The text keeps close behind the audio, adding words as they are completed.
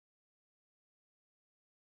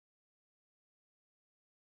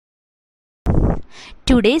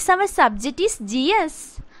Today's our subject is GS.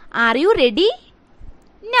 Are you ready?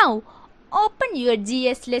 Now, open your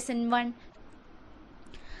GS lesson 1.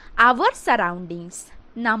 Our surroundings.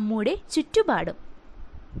 നമ്മുടെ ചുറ്റുപാടും.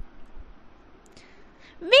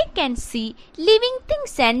 We can see living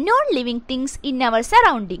things and non-living things in our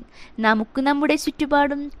surrounding. നമുക്ക് നമ്മുടെ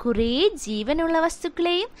ചുറ്റുപാടും കുറേ ജീവനുള്ള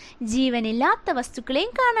വസ്തുക്കളെയും ജീവനില്ലാത്ത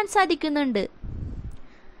വസ്തുക്കളെയും കാണാൻ സാധിക്കുന്നുണ്ട്.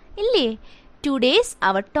 ഇല്ലേ? Today's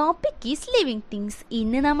our topic is living things.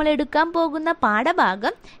 ഇന്ന് നമ്മൾ എടുക്കാൻ പോകുന്ന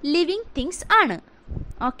പാഠഭാഗം living things ആണ്.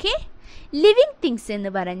 ഓക്കെ? living things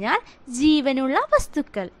എന്ന് പറഞ്ഞാൽ ജീവനുള്ള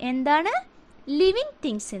വസ്തുക്കൾ. എന്താണ്? living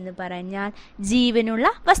things എന്ന് പറഞ്ഞാൽ ജീവനുള്ള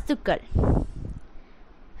വസ്തുക്കൾ.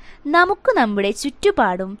 നമുക്ക് നമ്മുടെ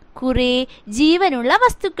ചുറ്റുപാടും കുറേ ജീവനുള്ള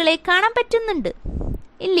വസ്തുക്കളെ കാണാൻ പറ്റുന്നുണ്ട്.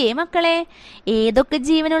 ഇല്ലേ മക്കളെ? ഏതൊക്കെ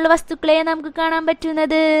ജീവനുള്ള വസ്തുക്കളെ നമുക്ക് കാണാൻ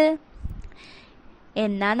പറ്റുന്നത്?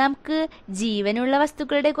 എന്നാൽ നമുക്ക് ജീവനുള്ള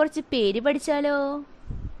വസ്തുക്കളുടെ കുറച്ച് പേര് പഠിച്ചാലോ?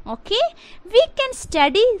 Okay, we can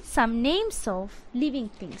study some names of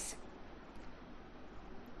living things.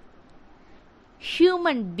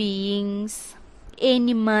 Human beings,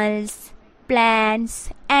 animals, plants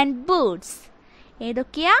and birds.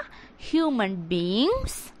 ഏതൊക്കെയാ? Human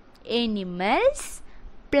beings, animals,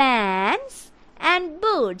 plants and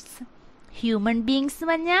birds. Human beings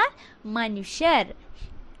എന്ന് പറഞ്ഞാൽ മനുഷ്യർ.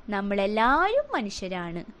 നമ്മളെല്ലാവരും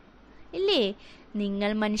മനുഷ്യരാണ്. ഇല്ലേ? നിങ്ങൾ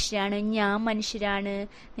മനുഷ്യരാണ്, ഞാൻ മനുഷ്യരാണ്,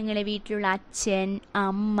 നിങ്ങളുടെ വീട്ടിലുള്ള അച്ഛൻ,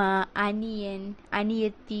 അമ്മ, അനിയൻ,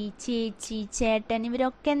 അനിയത്തി, ചേച്ചി, ചേട്ടൻ,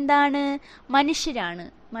 ഇവരൊക്കെ എന്താണ്? മനുഷ്യരാണ്.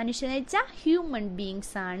 മനുഷ്യരെന്ന് വെച്ചാൽ ഹ്യൂമൻ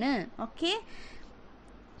ബീയിങ്സ് ആണ്. ഓക്കെ.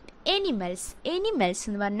 എനിമൽസ്. എനിമൽസ്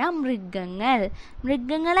എന്ന് പറഞ്ഞാൽ മൃഗങ്ങൾ.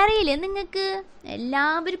 മൃഗങ്ങൾ അറിയില്ലേ നിങ്ങൾക്ക്?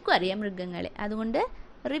 എല്ലാവർക്കും അറിയാം മൃഗങ്ങളെ, അതുകൊണ്ട്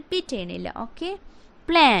റിപ്പീറ്റ് ചെയ്യണില്ല. ഓക്കെ.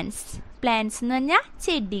 പ്ലാന്റ്സ്. പ്ലാന്റ്സ് എന്ന് പറഞ്ഞാൽ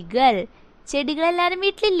ചെടികൾ. ചെടികൾ എല്ലാവരും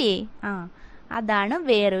വീട്ടിലില്ലേ? അതാണ്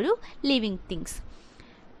വേറൊരു living things.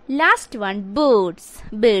 Last one birds.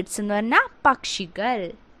 Birds എന്ന് പറഞ്ഞാൽ പക്ഷികൾ.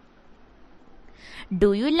 Do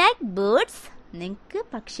you like birds? നിങ്ങൾക്ക്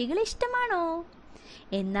പക്ഷികൾ ഇഷ്ടമാണോ?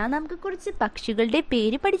 എന്നാൽ നമുക്ക് കുറച്ച് പക്ഷികളുടെ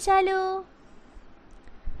പേര് പഠിച്ചാലോ?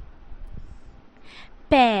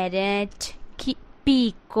 Parrot,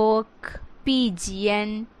 peacock,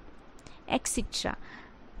 pigeon etcetera.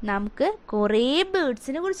 നമുക്ക് കുറേ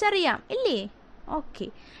ബേർഡ്സിനെ കുറിച്ച് അറിയാം ഇല്ലേ? ഓക്കെ.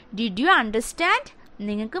 Did you understand?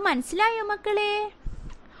 നിങ്ങൾക്ക് മനസ്സിലായോ മക്കളെ?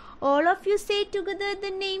 All of you say together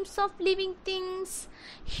the names of living things.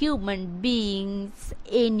 Human beings,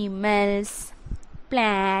 animals,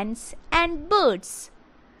 plants and birds.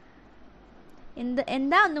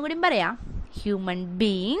 എന്താ ഒന്നുകൂടി പറയാം? Human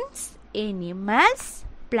beings, animals,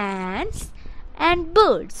 plants and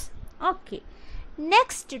birds. Okay.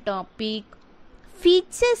 Next topic,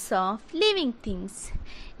 features of living things.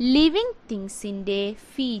 Living തിങ്സിൻ്റെ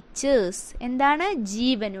features എന്താണ്?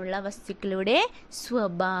 ജീവനുള്ള വസ്തുക്കളുടെ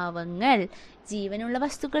സ്വഭാവങ്ങൾ. ജീവനുള്ള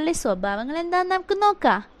വസ്തുക്കളുടെ സ്വഭാവങ്ങൾ എന്താണെന്ന് നമുക്ക്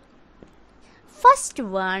നോക്കാം. First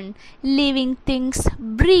one, living things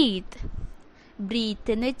breath.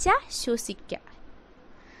 Breath എന്ന് വെച്ചാൽ ശ്വസിക്കുക.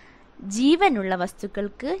 ജീവനുള്ള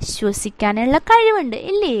വസ്തുക്കൾക്ക് ശ്വസിക്കാനുള്ള കഴിവുണ്ട്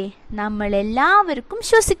ഇല്ലേ? നമ്മളെല്ലാവർക്കും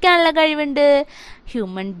ശ്വസിക്കാനുള്ള കഴിവുണ്ട്.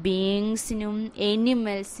 ഹ്യൂമൻ ബീയിങ്സിനും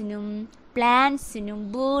എനിമൽസിനും പ്ലാന്റ്സിനും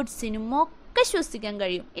ബേർഡ്സിനും ഒക്കെ ശ്വസിക്കാൻ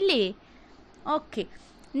കഴിയും ഇല്ലേ? Okay.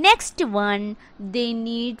 Next one, they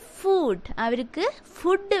need food. അവർക്ക്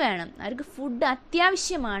ഫുഡ് വേണം. അവർക്ക് ഫുഡ്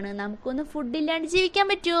അത്യാവശ്യമാണ്. നമുക്കൊന്നും ഫുഡില്ലാണ്ട് ജീവിക്കാൻ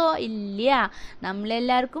പറ്റുമോ? ഇല്ല.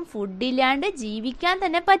 നമ്മളെല്ലാവർക്കും ഫുഡില്ലാണ്ട് ജീവിക്കാൻ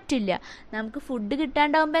തന്നെ പറ്റില്ല. നമുക്ക് ഫുഡ്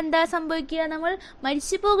കിട്ടാണ്ടാവുമ്പോൾ എന്താ സംഭവിക്കുക? നമ്മൾ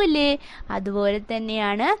മരിച്ചു പോകില്ലേ? അതുപോലെ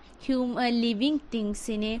തന്നെയാണ് ലിവിങ്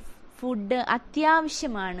തിങ്സിന് ഫുഡ്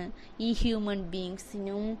അത്യാവശ്യമാണ്. ഈ ഹ്യൂമൻ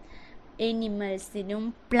ബീയിങ്സിനും എനിമൽസിനും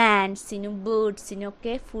പ്ലാന്റ്സിനും ബേർഡ്സിനും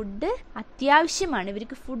ഒക്കെ ഫുഡ് അത്യാവശ്യമാണ്.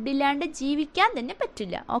 ഇവർക്ക് ഫുഡില്ലാണ്ട് ജീവിക്കാൻ തന്നെ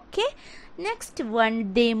പറ്റില്ല. ഓക്കെ. നെക്സ്റ്റ് വൺ,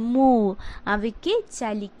 ദേ മൂവ്. അവയ്ക്ക്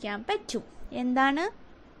ചലിക്കാൻ പറ്റും. എന്താണ്?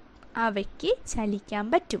 അവയ്ക്ക് ചലിക്കാൻ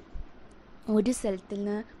പറ്റും. ഒരു സ്ഥലത്തിൽ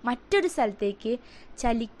നിന്ന് മറ്റൊരു സ്ഥലത്തേക്ക്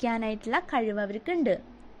ചലിക്കാനായിട്ടുള്ള കഴിവ് അവർക്കുണ്ട്.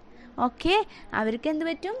 ഓക്കെ. അവർക്ക് എന്ത്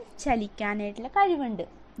പറ്റും? ചലിക്കാനായിട്ടുള്ള കഴിവുണ്ട്.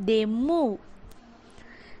 ദേ move.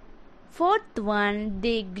 Fourth one,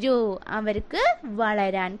 they grow. അവർക്ക്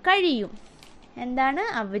വളരാൻ കഴിയും. എന്താണ്?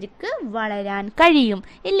 അവർക്ക് വളരാൻ കഴിയും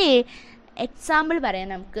ഇല്ലേ? എക്സാമ്പിൾ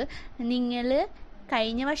പറയാം നമുക്ക്. നിങ്ങൾ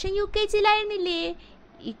കഴിഞ്ഞ വർഷം UKG-യിലായിരുന്നില്ലേ?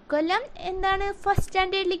 ഇക്കൊല്ലം എന്താണ്? ഫസ്റ്റ്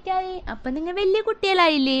സ്റ്റാൻഡേർഡിലേക്കായി. അപ്പം നിങ്ങൾ വലിയ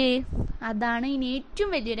കുട്ടികളായില്ലേ? അതാണ് ഇനി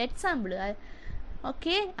ഏറ്റവും വലിയൊരു എക്സാമ്പിൾ.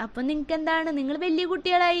 ഓക്കെ. അപ്പം നിങ്ങൾക്ക് എന്താണ്? നിങ്ങൾ വലിയ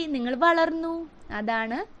കുട്ടികളായി, നിങ്ങൾ വളർന്നു.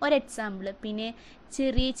 അതാണ് ഒരു എക്സാമ്പിൾ. പിന്നെ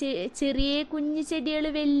ചെറിയ കുഞ്ഞു ചെടികൾ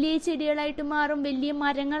വലിയ ചെടികളായിട്ട് മാറും, വലിയ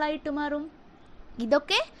മരങ്ങളായിട്ട് മാറും.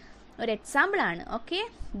 ഇതൊക്കെ ഒരു എക്സാമ്പിളാണ്. ഓക്കെ,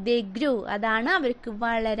 ദേ ഗ്രോ, അതാണ് അവർക്ക്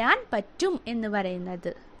വളരാൻ പറ്റും എന്ന്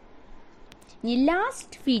പറയുന്നത്. ഇനി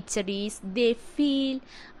last feature is they feel,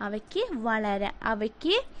 അവയ്ക്ക്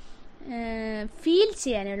ഫീൽ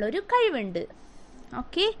ചെയ്യാനുള്ള ഒരു കഴിവുണ്ട്.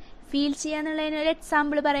 ഓക്കെ, ഫീൽ ചെയ്യാന്നുള്ളതിന് ഒരു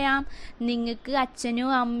എക്സാമ്പിൾ പറയാം. നിങ്ങൾക്ക് അച്ഛനോ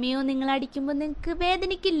അമ്മയോ നിങ്ങൾ അടിക്കുമ്പോൾ നിങ്ങൾക്ക്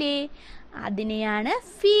വേദനിക്കില്ലേ? അതിനെയാണ്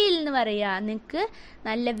ഫീൽ എന്ന് പറയുക. നിങ്ങൾക്ക്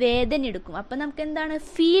നല്ല വേദന എടുക്കും, അപ്പം നമുക്ക് എന്താണ്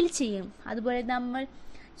ഫീൽ ചെയ്യും. അതുപോലെ നമ്മൾ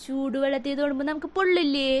ചൂടുവെള്ളത്തിൽ തൊടുമ്പോൾ നമുക്ക്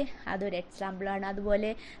പൊള്ളില്ലേ? അതൊരു എക്സാമ്പിളാണ്.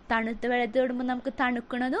 അതുപോലെ തണുത്ത വെള്ളത്തിൽ തൊടുമ്പോൾ നമുക്ക്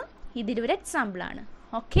തണുക്കണതും ഇതിലൊരു എക്സാമ്പിളാണ്.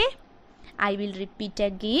 Okay, I will repeat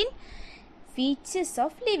again. Features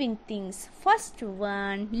of living things. First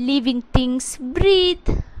one, living things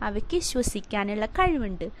breath, അവയ്ക്ക് ശ്വസിക്കാനുള്ള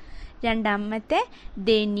കഴിവുണ്ട്. രണ്ടാമത്തെ,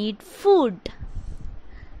 ദേ നീഡ് ഫുഡ്.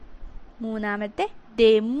 മൂന്നാമത്തെ,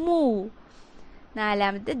 ദേ മൂവ്.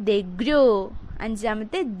 നാലാമത്തെ, ദേ ഗ്രോ.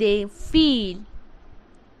 അഞ്ചാമത്തെ, they feel.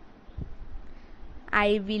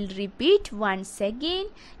 I will repeat once again.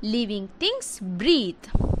 Living things breathe.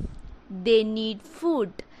 They need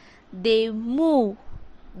food. They move.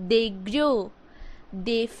 They grow.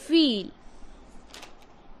 They feel.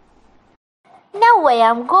 Now I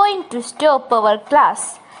am going to stop our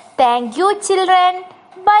class. Thank you, children.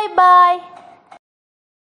 Bye bye.